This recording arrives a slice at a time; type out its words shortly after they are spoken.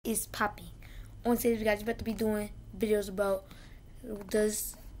is popping. On today's guys, about to be doing videos about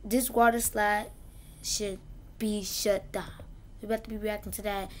does this water slide should be shut down. We're about to be reacting to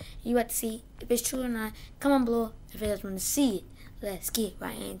that. You about to see if it's true or not. Comment below if you guys want to see it. Let's get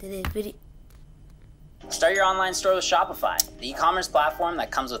right into this video. Start your online store with Shopify, the e-commerce platform that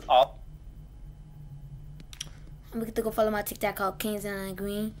comes with all I'm going to go follow my TikTok called Kings and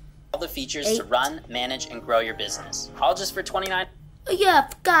Green. all the features to run, manage, and grow your business. All just for $29. Oh yeah,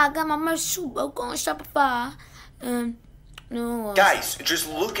 I forgot. I got my merch too, bro. Go on Shopify. No. Guys, just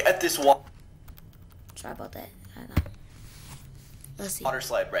look at this Sorry about that. I don't know. Let's see. water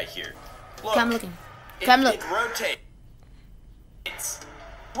slide right here. Look, Okay, I'm looking. Okay, I'm looking. It rotates.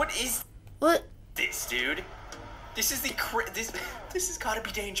 What is this, dude? This is the this has got to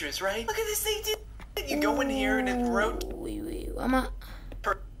be dangerous, right? Look at this thing, dude. You go in here and it rotates. Wait. I'm a...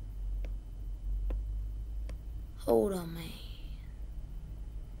 Hold on, man.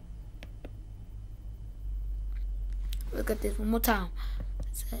 Look at this one more time.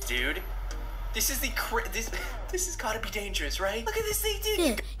 Dude, this is the this has got to be dangerous, right? Look at this thing,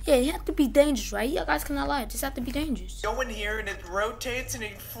 dude. Yeah, it have to be dangerous, right? You guys cannot lie. It just have to be dangerous. Go in here and it rotates and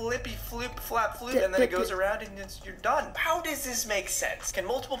it flip, and then it goes around and you're done. How does this make sense? Can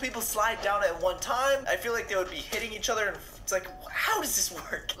multiple people slide down at one time? I feel like they would be hitting each other and it's like, how does this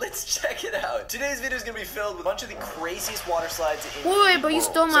work? Let's check it out. Today's video is gonna be filled with a bunch of the craziest water slides in the Wait, but you world.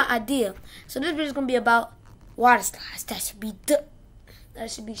 stole my idea. So this video is gonna be about water slides. That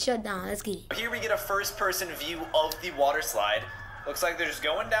should be shut down. Let's get it. Here we get a first-person view of the water slide. Looks like they're just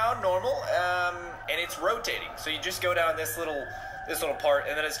going down normal, and it's rotating. So you just go down this little part,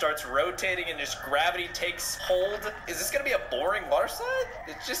 and then it starts rotating, and just gravity takes hold. Is this gonna be a boring water slide?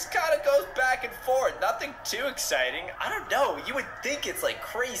 It just kind of goes back and forth. Nothing too exciting. I don't know. You would think it's like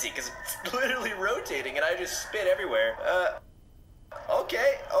crazy because it's literally rotating, and I just spit everywhere.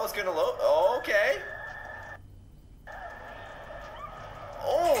 Okay. Oh, it's gonna load. Okay.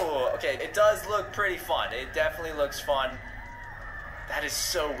 Oh, okay, it does look pretty fun. It definitely looks fun. That is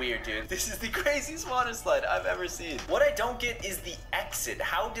so weird, dude. This is the craziest water slide I've ever seen. What I don't get is the exit.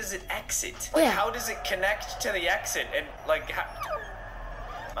 How does it exit? Like, how does it connect to the exit? And, like,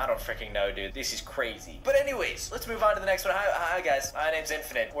 I don't freaking know, dude. This is crazy. But anyways, let's move on to the next one. Hi guys. My name's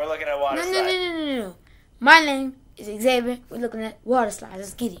Infinite. We're looking at water slide. No. My name is Xavier. We're looking at water slides.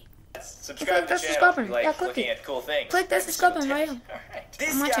 Let's get it. Subscribe to the channel if you like looking at cool things. Click that subscribe button right here. Alright.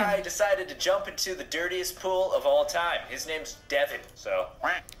 This guy decided to jump into the dirtiest pool of all time. His name's Devin, so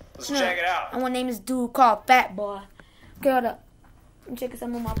let's check it out. I want to name this dude called Fat Boy. Girl up. I'm checking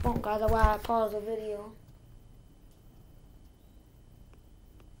something on my phone, guys. That's why I paused the video.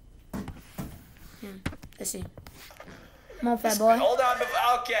 Let's see. Come on, Fat Boy. Hold on.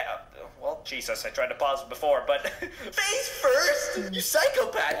 Okay. Well, Jesus, I tried to pause it before, but face first, you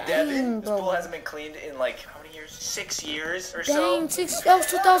psychopath, Devin. This pool hasn't been cleaned in like how many years? 6 years or so. Dang, that was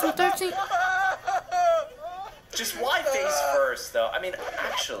 2013. Just why face first, though? I mean,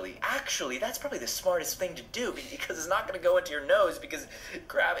 actually, that's probably the smartest thing to do because it's not going to go into your nose because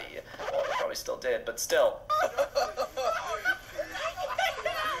gravity. Well, it probably still did, but still.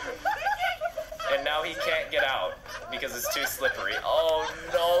 And now he can't get out because it's too slippery. Oh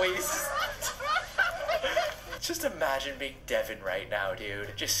no, he's... Just imagine being Devin right now,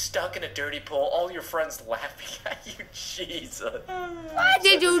 dude. Just stuck in a dirty pool, all your friends laughing at you. Jesus. Why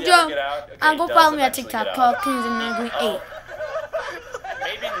did you jump? Okay, go follow me on TikTok called Kings and Green 8.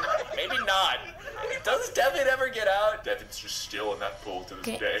 Maybe not. Does Devin ever get out? Devin's just still in that pool to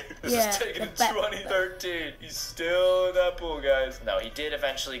this day. This is taken in 2013. He's still in that pool, guys. No, he did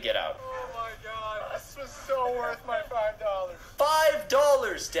eventually get out. This was so worth my $5.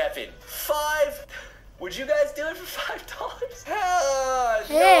 $5, Devin. Would you guys do it for $5? Hell,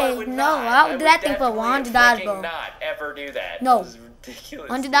 hey, no, I would not. I would do that thing for $100, bro. Not ever do that. No. This is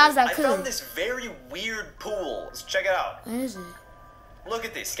ridiculous. $100 I could. I found this very weird pool. Let's check it out. What is it? Look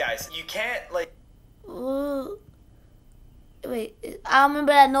at this, guys. You can't like. Wait, I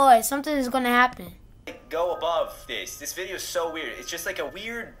remember that noise. Something is gonna happen. Go above this. This video is so weird. It's just like a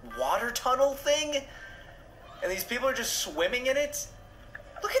weird water tunnel thing, and these people are just swimming in it.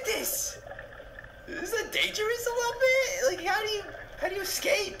 Look at this. Isn't that dangerous a little bit? Like, how do you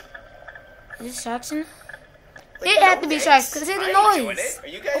escape? Is this sharks in? It had to be sharks because it's the I ain't doing noise. it. Are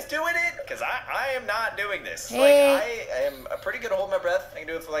you guys doing it? Because I am not doing this. Hey. Like, I am pretty good at holding my breath. I can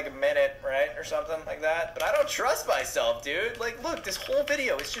do it for like a minute, right? Or something like that. But I don't trust myself, dude. Like, look, this whole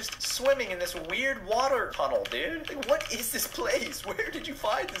video is just swimming in this weird water tunnel, dude. Like, what is this place? Where did you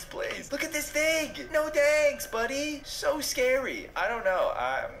find this place? Look at this thing. No thanks, buddy. So scary. I don't know.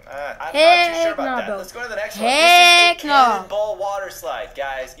 I'm not too sure about that. bro. Let's go to the next Heck one. This is a no. cannonball water slide,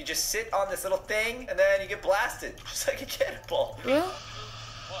 guys. You just sit on this little thing and then you get blasted, just like a cannonball. Really?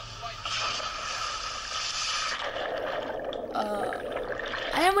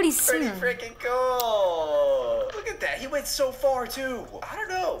 I never really seen Pretty him. freaking cool. Look at that. He went so far too. I don't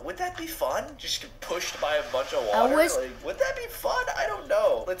know. Would that be fun? Just get pushed by a bunch of water. wish- Like, would that be fun? I don't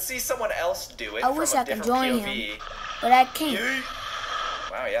know. Let's see someone else do it. I from wish a I could different join POV. him, but I can't. Yeet.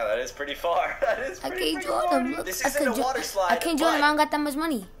 Wow, yeah, that is pretty far. That is I pretty can't freaking join far, him. dude. Look, This I isn't a can't water slide. I can't join him. I but- don't got that much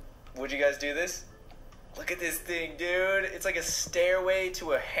money. Would you guys do this? Look at this thing, dude. It's like a stairway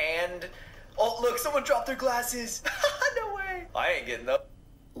to a hand. Oh, look, someone dropped their glasses. No way. I ain't getting those,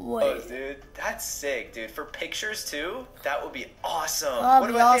 Wait. dude. That's sick, dude. For pictures, too? That would be awesome. That'd What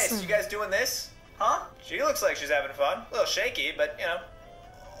be about awesome. this? You guys doing this? Huh? She looks like she's having fun. A little shaky, but, you know.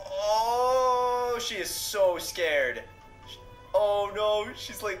 Oh, she is so scared. Oh, no.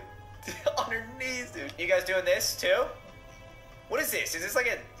 She's, like, on her knees, dude. You guys doing this, too? What is this? Is this like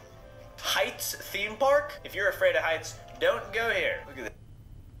a heights theme park? If you're afraid of heights, don't go here. Look at this.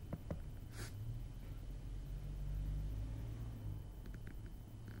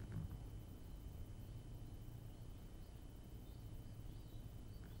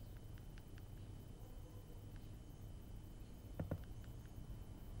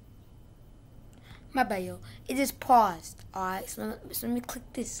 My bad, yo. It just paused. Alright, so let me click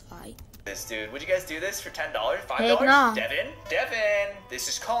this, alright? This dude, would you guys do this for $10? $5? Heck no. Devin, this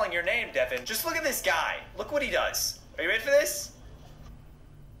is calling your name, Devin. Just look at this guy. Look what he does. Are you ready for this?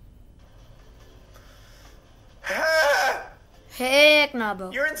 Heck no,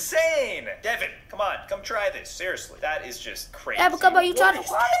 bro. You're insane. Devin, come on, come try this. Seriously, that is just crazy. Yeah, because bro, you tried What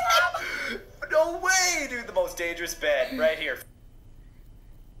to. is that? No way, dude. The most dangerous bed right here.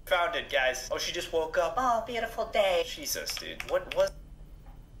 Found it, guys. Oh, she just woke up. Oh, beautiful day. Jesus, dude. What was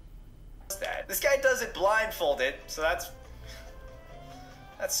that? This guy does it blindfolded, so that's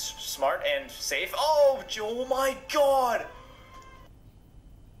smart and safe. Oh my God.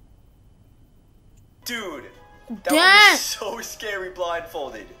 Dude, that would Damn. be so scary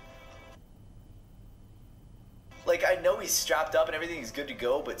blindfolded. Like, I know he's strapped up and everything is good to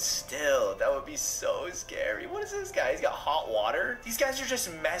go, but still, that would be so scary. What is this guy? He's got hot water? These guys are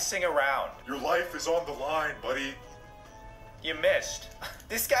just messing around. Your life is on the line, buddy. You missed.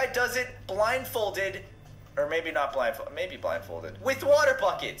 This guy does it blindfolded, or maybe not blindfolded, maybe blindfolded, with water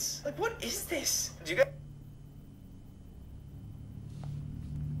buckets. Like, what is this? Do you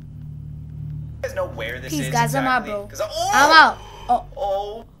guys know where this Peace, is guys. I'm out, exactly? bro. 'Cause I'm out. Oh,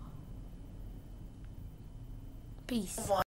 Oh peace. my